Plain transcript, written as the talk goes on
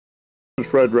This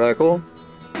is Fred Rackle.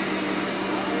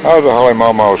 How's the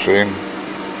Halemaumau scene?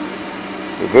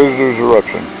 The visitor's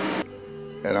eruption.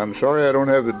 And I'm sorry I don't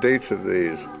have the dates of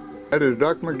these. That is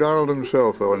Doc McDonald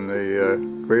himself on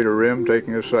the crater rim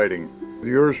taking a sighting.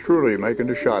 Yours truly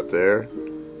making a shot there.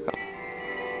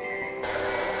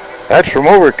 That's from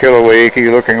over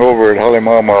Kilauea looking over at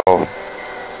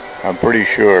Halemaumau, I'm pretty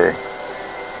sure.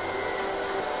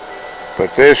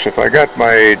 But this, if I got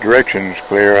my directions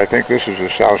clear, I think this is the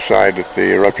south side that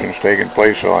the eruption's taking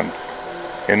place on.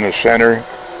 In the center,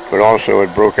 but also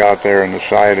it broke out there on the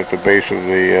side at the base of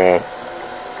the,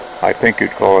 I think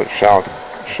you'd call it south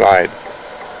side.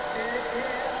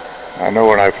 I know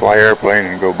when I fly airplanes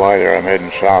and go by there, I'm heading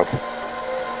south.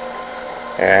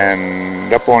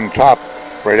 And up on top,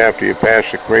 right after you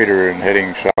pass the crater and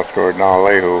heading south toward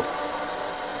Na'alehu,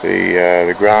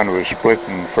 the ground was split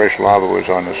and fresh lava was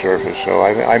on the surface, so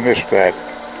I missed that.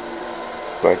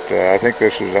 But I think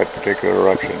this is that particular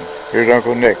eruption. Here's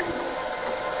Uncle Nick.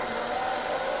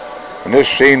 And this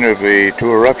scene of the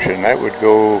two eruption, that would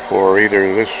go for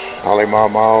either this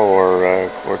Halemaumau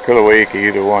or Kilauea,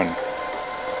 either one.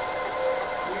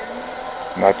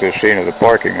 Not this scene of the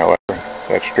parking, however.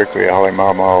 That's strictly a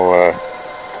Halemaumau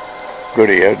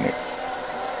goodie, isn't it?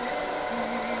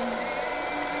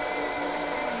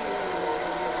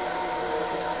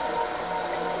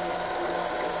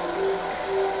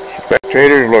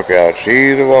 Spectators, look out.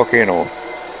 See the volcano.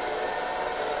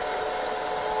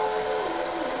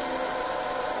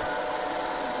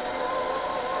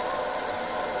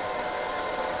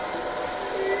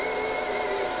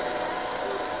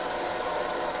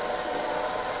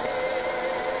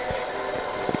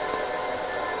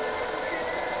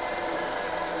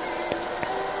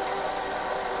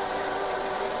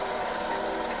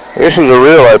 This is a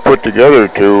reel I put together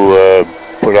to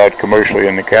put out commercially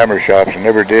in the camera shops and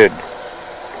never did.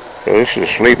 So this is a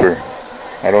sleeper.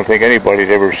 I don't think anybody's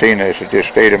ever seen this. It just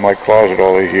stayed in my closet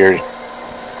all these years.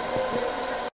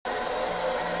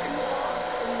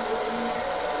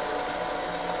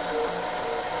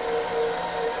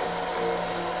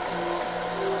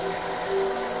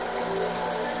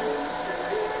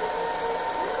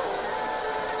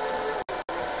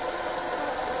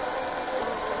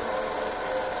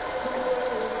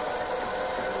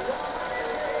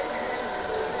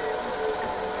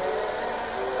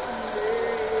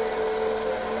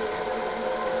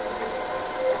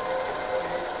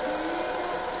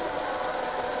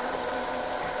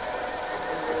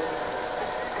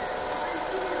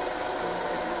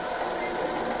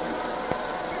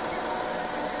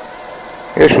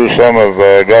 This was some of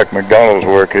Doc McDonald's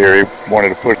work here. He wanted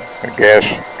to put a gas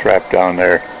trap down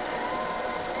there.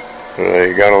 So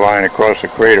they got a line across the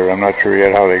crater. I'm not sure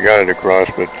yet how they got it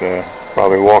across, but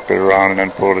probably walked it around and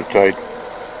then pulled it tight.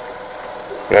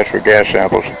 That's for gas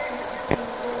samples.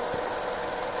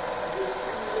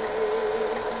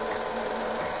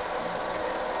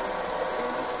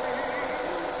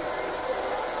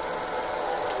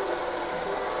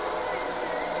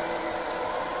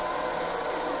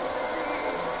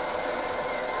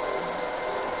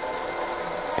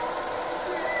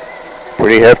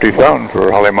 Pretty hefty fountain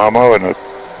for Halemaumau, isn't it?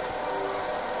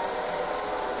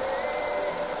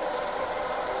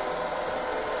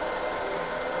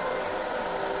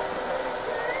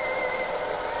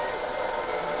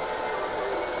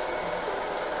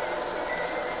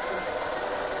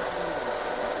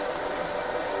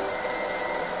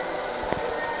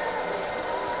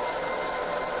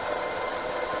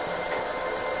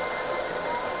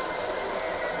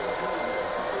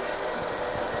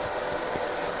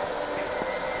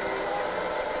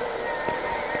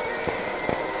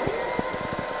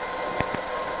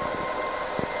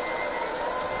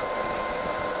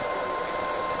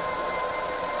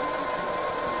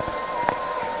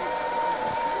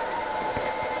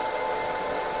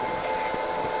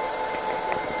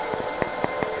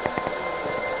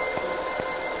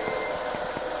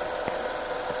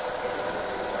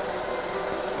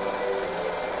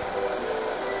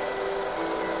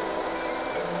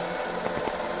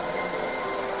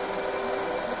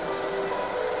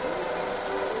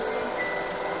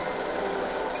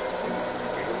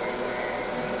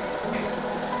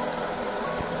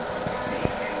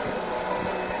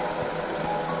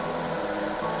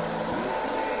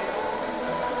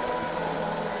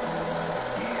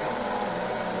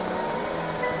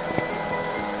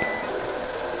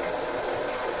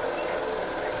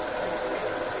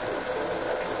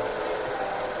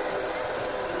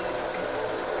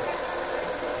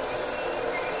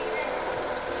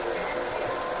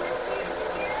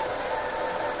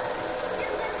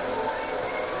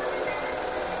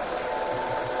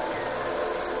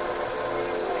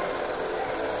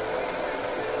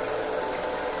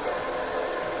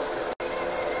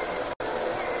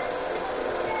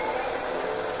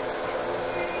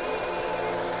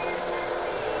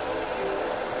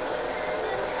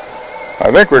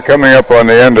 I think we're coming up on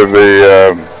the end of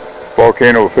the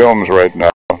volcano films right now.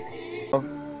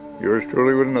 Yours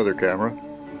truly with another camera.